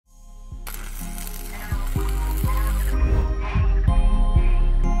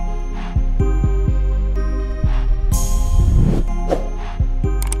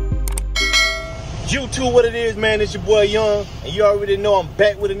YouTube, what it is, man? It's your boy Young, and you already know I'm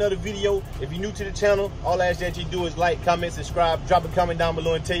back with another video. If you're new to the channel, all I ask that you do is like, comment, subscribe, drop a comment down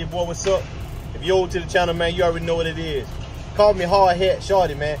below and tell your boy what's up. If you're old to the channel, man, you already know what it is. Call me Hard Hat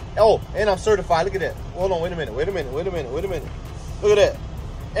Shorty, man. Oh, and I'm certified. Look at that. Hold on, wait a minute. Look at that.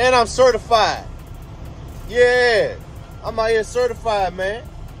 And I'm certified. Yeah. I'm out here certified, man.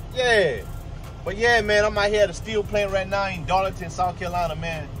 Yeah. But yeah, man, I'm out here at a steel plant right now in Darlington, South Carolina,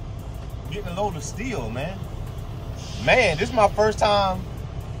 man. Getting a load of steel, man. Man, this is my first time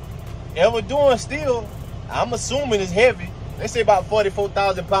ever doing steel. I'm assuming it's heavy. They say about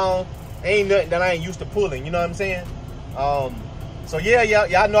 44,000 pounds. Ain't nothing that I ain't used to pulling, you know what I'm saying? So yeah,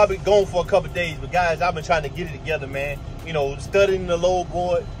 y'all know I've been going for a couple days, but guys, I've been trying to get it together, man. You know, studying the load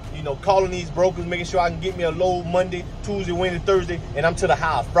board, you know, calling these brokers, making sure I can get me a load Monday, Tuesday, Wednesday, Thursday, and I'm to the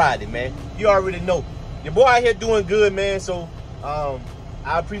house Friday, man. You already know. Your boy out here doing good, man. So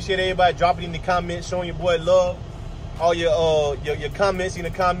I appreciate everybody dropping in the comments, showing your boy love. All your comments in the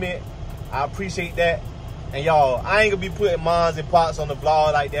comment, I appreciate that. And y'all, I ain't gonna be putting moms and pops on the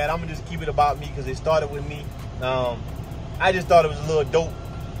vlog like that. I'm gonna just keep it about me because it started with me. I just thought it was a little dope.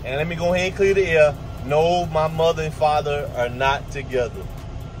 And let me go ahead and clear the air. No, my mother and father are not together.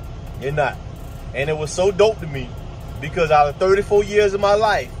 They're not. And it was so dope to me because out of 34 years of my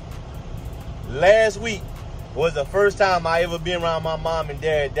life, last week was the first time I ever been around my mom and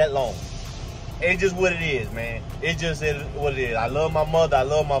dad that long. It's just what it is, man. It just is what it is. I love my mother. I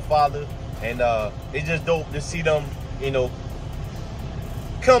love my father. And it's just dope to see them, you know,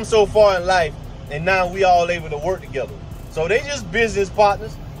 come so far in life. And now we all able to work together. So they just business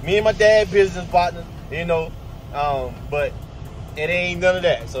partners. Me and my dad business partners, you know. But it ain't none of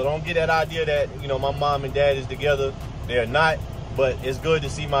that. So don't get that idea that, you know, my mom and dad is together. They're not. But it's good to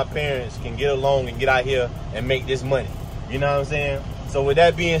see my parents can get along and get out here and make this money. You know what I'm saying? So with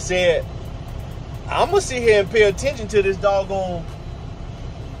that being said, I'm going to sit here and pay attention to this doggone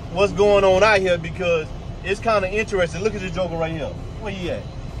what's going on out here because it's kind of interesting. Look at this joker right here. Where he at?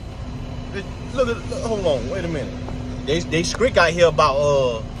 Look, hold on, wait a minute. They scrick out here about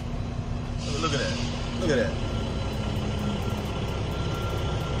look at that. Look at that.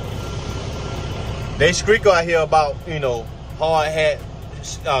 They scrick out here about, you know, hard hat,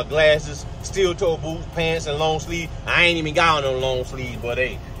 glasses, steel toe boots, pants, and long sleeve. I ain't even got on no long sleeves, but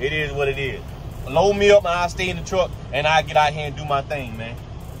hey, it is what it is. Load me up and I'll stay in the truck and I get out here and do my thing, man.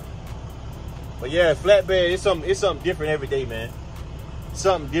 But yeah, flatbed, it's something different every day, man.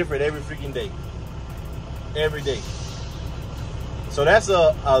 Something different every freaking day. Every day. So that's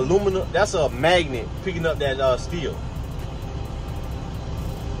a aluminum, that's a magnet picking up that steel.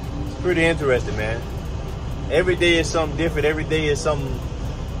 It's pretty interesting, man. Every day is something different. Every day is something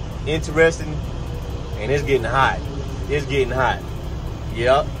interesting. And it's getting hot. It's getting hot.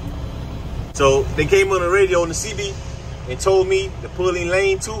 Yep. So they came on the radio on the CB and told me to pull in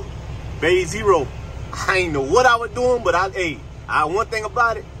lane 2. Bay 0. I ain't know what I was doing, but one thing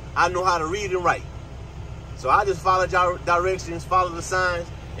about it, I know how to read and write. So I just followed directions, follow the signs,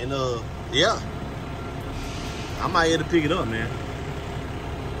 and yeah. I'm out here to pick it up, man.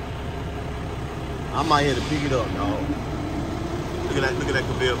 I'm out here to pick it up, dog. Look at that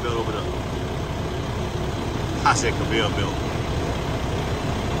conveyor belt over there. I said conveyor belt.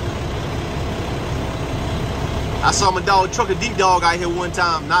 I saw my dog Trucker Deep Dog out here one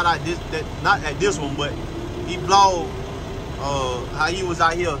time, not at this one, but he vlogged how he was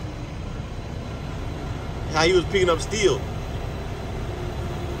out here, how he was picking up steel.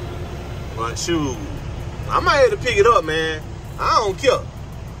 But shoot, I'm out here to pick it up, man. I don't care.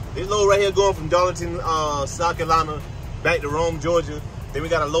 This load right here going from Darlington, South Carolina, back to Rome, Georgia. Then we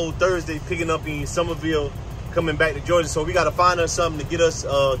got a load Thursday picking up in Somerville, coming back to Georgia. So we got to find us something to get us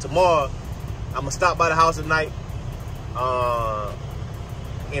tomorrow. I'm gonna stop by the house tonight.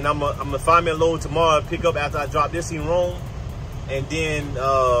 And I'm gonna find me a load tomorrow, pick up after I drop this in Rome, and then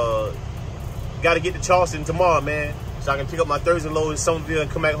got to get to Charleston tomorrow, man, so I can pick up my Thursday load in Somerville and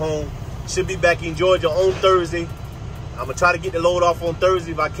come back home. Should be back in Georgia on Thursday. I'm gonna try to get the load off on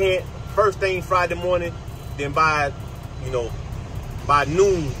Thursday if I can't. First thing Friday morning, then by, you know, by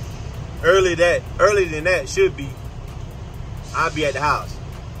noon, earlier than that should be, I'll be at the house.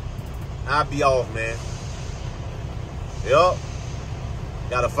 I'll be off, man. Yup.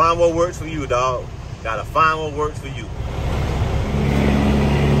 Gotta find what works for you, dog. Gotta find what works for you.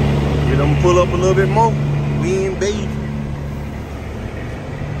 Get them pull up a little bit more. We in Bay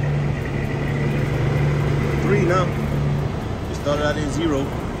 3 now. It started out in 0.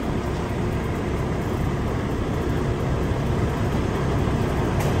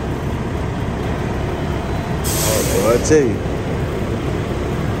 Oh, boy, I tell you.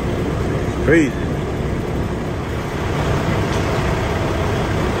 Crazy.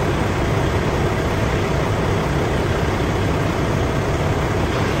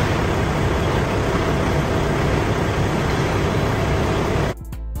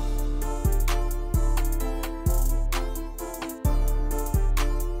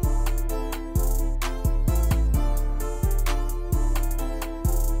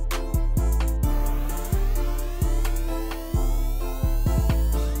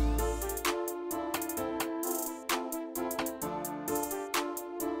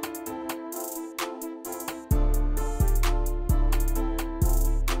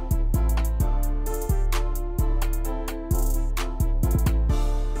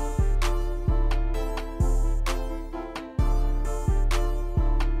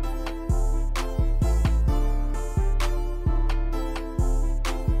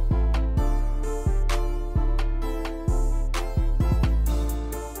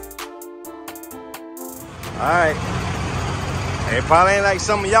 Alright. It probably ain't like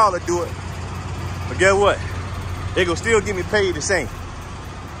some of y'all that do it. But guess what? They gonna still get me paid the same.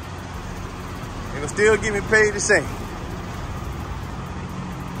 They gonna still get me paid the same.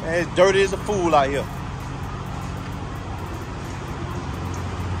 Man, it's dirty as a fool out here.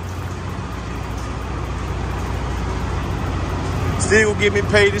 Still gonna get me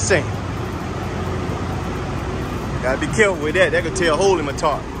paid the same. Gotta be careful with that. That could tear a hole in my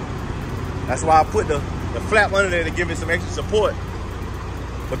tarp. That's why I put the flap under there to give it some extra support.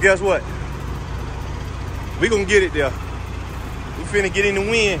 But guess what? We gonna get it there. We finna get in the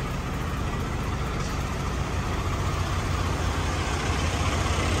wind.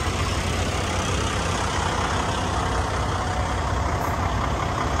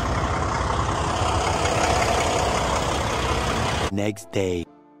 Next day.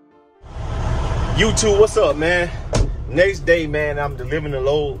 YouTube, what's up, man? Next day, man, I'm delivering the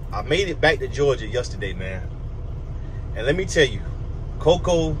load. I made it back to Georgia yesterday, man. And let me tell you,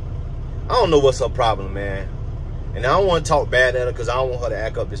 Coco, I don't know what's her problem, man. And I don't want to talk bad at her because I don't want her to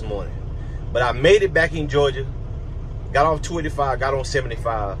act up this morning. But I made it back in Georgia. Got off 285, got on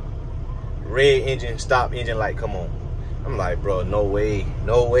 75. Red engine, stop engine light, come on. I'm like, bro, no way,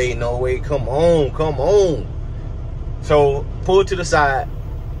 no way, no way. Come on, come on. So, pull to the side,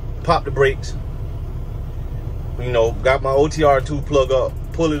 pop the brakes. You know, got my OTR2 plug up,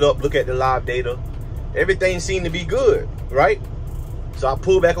 pull it up, look at the live data. Everything seemed to be good, right? So I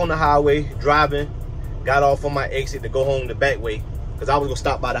pulled back on the highway, driving, got off on my exit to go home the back way, because I was going to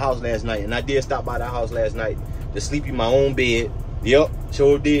stop by the house last night. And I did stop by the house last night to sleep in my own bed. Yep,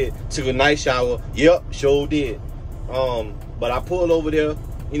 sure did. Took a nice shower. Yep, sure did. But I pulled over there,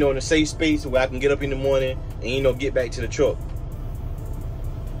 you know, in a safe space where I can get up in the morning and, you know, get back to the truck.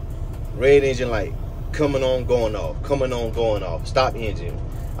 Red engine light. Coming on, going off. Coming on, going off. Stop engine.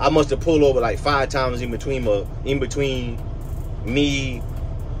 I must have pulled over like 5 times in between me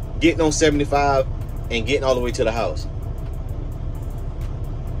getting on 75 and getting all the way to the house.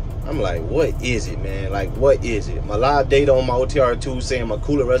 I'm like, what is it, man? Like, what is it? My live data on my OTR2 saying my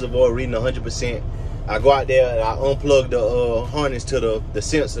coolant reservoir reading 100%. I go out there and I unplug the harness to the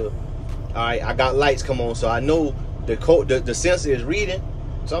sensor. All right, I got lights come on, so I know the sensor is reading.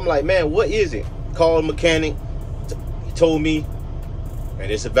 So I'm like, man, what is it? Called a mechanic. He told me, and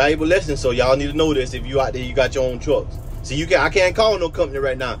it's a valuable lesson, so y'all need to know this if you out there, you got your own trucks. See, I can't call no company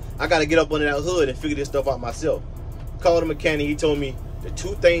right now. I got to get up under that hood and figure this stuff out myself. Called a mechanic. He told me the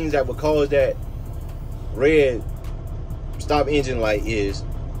 2 things that would cause that red stop engine light is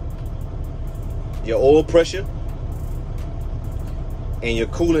your oil pressure and your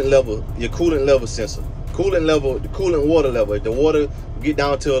coolant level sensor. Coolant level, the coolant water level. If the water get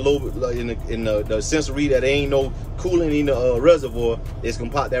down to a low in the sensor read that there ain't no coolant in the reservoir, it's gonna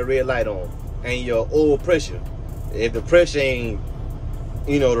pop that red light on. And your oil pressure, if the pressure ain't,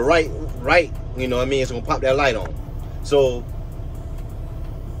 you know, the right, you know what I mean, it's gonna pop that light on. So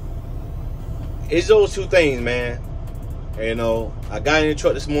it's those 2 things, man. You know, I got in the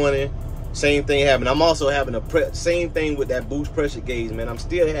truck this morning, same thing happened. I'm also having same thing with that boost pressure gauge, man. I'm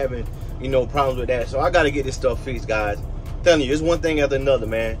still having, you know, problems with that. So I got to get this stuff fixed, guys. I'm telling you, it's one thing after another,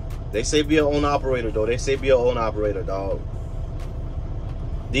 man. They say be an owner operator, though. They say be an owner operator, dog.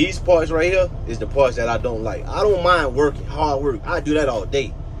 These parts right here is the parts that I don't like. I don't mind working, hard work. I do that all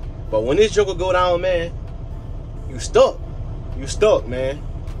day. But when this joker go down, man, you stuck. You stuck, man.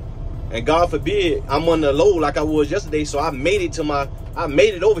 And God forbid, I'm on the load like I was yesterday, so I made it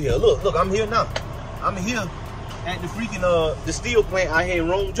over here. Look, I'm here now. I'm here at the freaking the steel plant out here in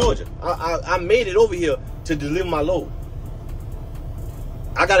Rome, Georgia. I made it over here to deliver my load.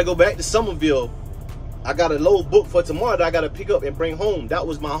 I gotta go back to Somerville. I got a load booked for tomorrow that I gotta pick up and bring home. That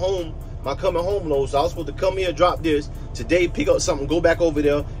was my coming home load. So I was supposed to come here, drop this today, pick up something, go back over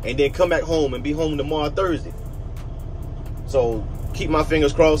there, and then come back home and be home tomorrow, Thursday. So keep my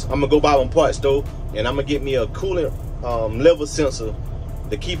fingers crossed. I'm gonna go buy one parts though, and I'm gonna get me a coolant level sensor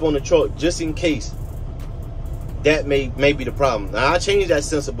to keep on the truck just in case that may be the problem. Now I changed that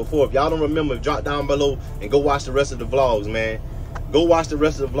sensor before. If y'all don't remember, drop down below and go watch the rest of the vlogs, man. Go watch the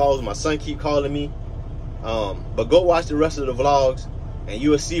rest of the vlogs. My son keep calling me, but go watch the rest of the vlogs and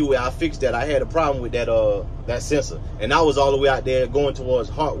you will see where I fixed that. I had a problem with that sensor, and I was all the way out there going towards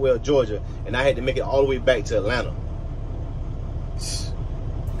Hartwell, Georgia, and I had to make it all the way back to Atlanta.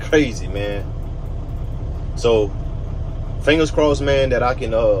 Crazy, man. So fingers crossed, man, that I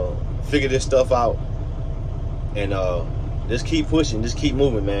can figure this stuff out and just keep pushing, just keep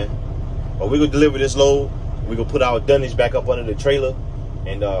moving, man. But we're gonna deliver this load. We're gonna put our dunnage back up under the trailer,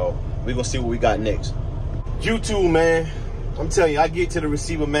 and we're gonna see what we got next. YouTube, man, I'm telling you, I get to the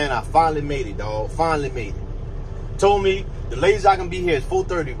receiver, man. I finally made it, dog. Finally made it. told me the latest I can be here is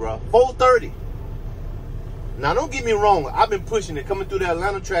 4:30, bro. 4:30. Now, don't get me wrong. I've been pushing it, coming through the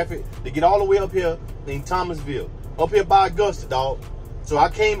Atlanta traffic to get all the way up here in Thomasville. Up here by Augusta, dog. So I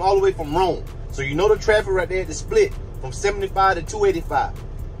came all the way from Rome. So you know the traffic right there at the split from 75 to 285.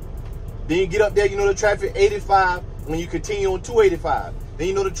 Then you get up there, you know the traffic 85 when you continue on 285. Then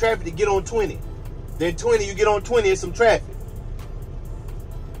you know the traffic to get on 20. Then 20, you get on 20, it's some traffic.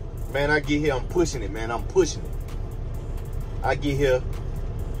 Man, I get here, I'm pushing it, man. I'm pushing it. I get here,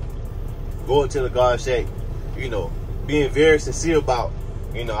 going to the guard shack, you know, being very sincere about,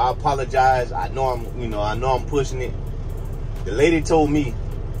 you know, I apologize. I know I'm pushing it. The lady told me,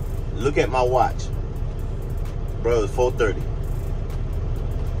 look at my watch. Bro, it's 4:30.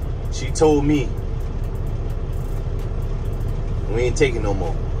 She told me, we ain't taking no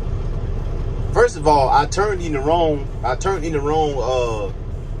more. First of all, I turned in the wrong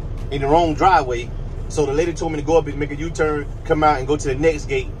driveway. So the lady told me to go up and make a U-turn, come out and go to the next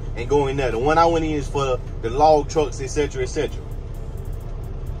gate and go in there. The one I went in is for the log trucks, etc., etc.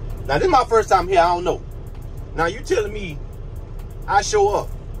 Now, this is my first time here. I don't know. Now, you telling me I show up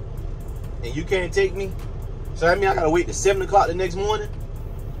and you can't take me? So that means I got to wait till 7 o'clock the next morning?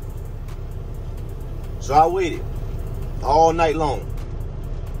 So I waited all night long.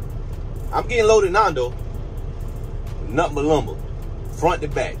 I'm getting loaded now, though. Nothing but lumber. Front to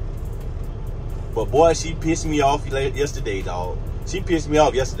back. But boy, she pissed me off yesterday, dog. She pissed me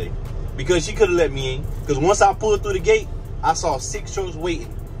off yesterday. Because she could have let me in. Because once I pulled through the gate, I saw 6 trucks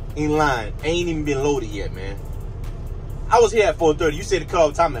waiting in line. Ain't even been loaded yet, man. I was here at 4:30. You said the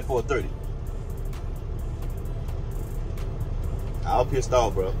cutoff time at 4:30. I was pissed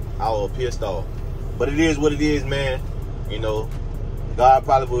off, bro. I was pissed off. But it is what it is, man. You know, God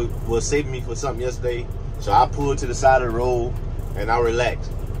probably was saving me for something yesterday. So I pulled to the side of the road and I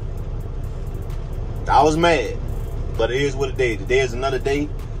relaxed. I was mad, but it is what it is. Today is another day.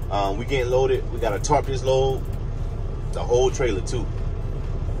 We getting loaded. We got to tarp this load. The whole trailer, too.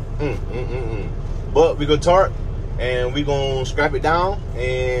 But we gonna tarp and we gonna scrap it down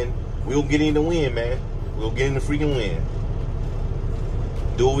and we gonna get in the wind, man. We gonna get in the freaking wind.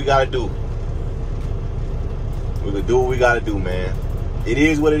 Do what we gotta do. We gonna do what we gotta do, man. It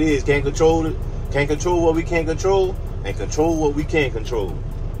is what it is. Can't control it. Can't control what we can't control and control what we can control.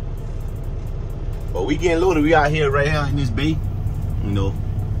 But we getting loaded. We out here right here in this bay. You know,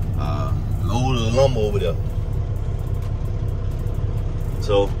 load of the lumber over there.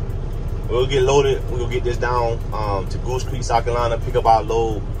 So we'll get loaded. We'll get this down to Goose Creek, South Carolina, pick up our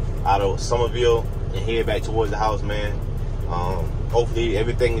load out of Somerville and head back towards the house, man. Hopefully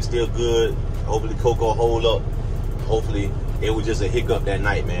everything is still good. Hopefully Coco hold up. Hopefully it was just a hiccup that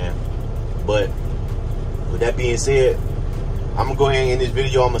night, man. But with that being said, I'm gonna go ahead and end this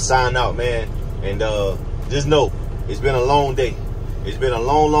video. I'm gonna sign out, man. And just know, it's been a long day. It's been a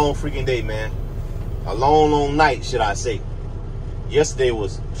long, long freaking day, man. A long, long night, should I say. Yesterday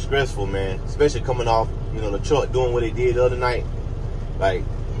was stressful, man. Especially coming off, you know, the truck doing what they did the other night. Like,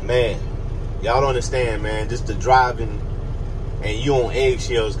 man, y'all don't understand, man. Just the driving and you on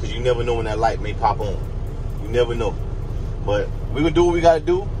eggshells because you never know when that light may pop on. You never know. But we gonna do what we gotta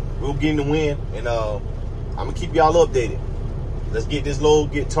do. We'll get in the wind. And I'm gonna keep y'all updated. Let's get this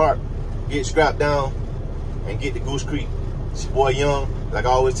load, get tarp, get strapped down, and get to Goose Creek. It's your boy Young. Like I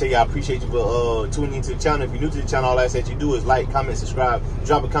always tell you, I appreciate you for tuning into the channel. If you're new to the channel, all I ask that you do is like, comment, subscribe,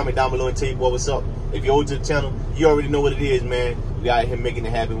 drop a comment down below and tell you boy what's up. If you're old to the channel, you already know what it is, man. We out here making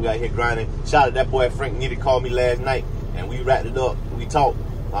it happen. We out here grinding. Shout out to that boy Frank Nitty called me last night, and we wrapped it up. We talked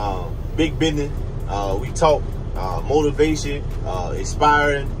big business. We talked motivation,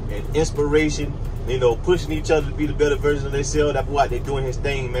 inspiring, and inspiration. You know, pushing each other to be the better version of themselves. That boy out there doing his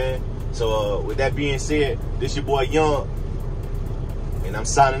thing, man. So with that being said, this your boy Young, and I'm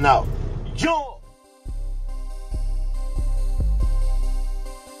signing out. Young!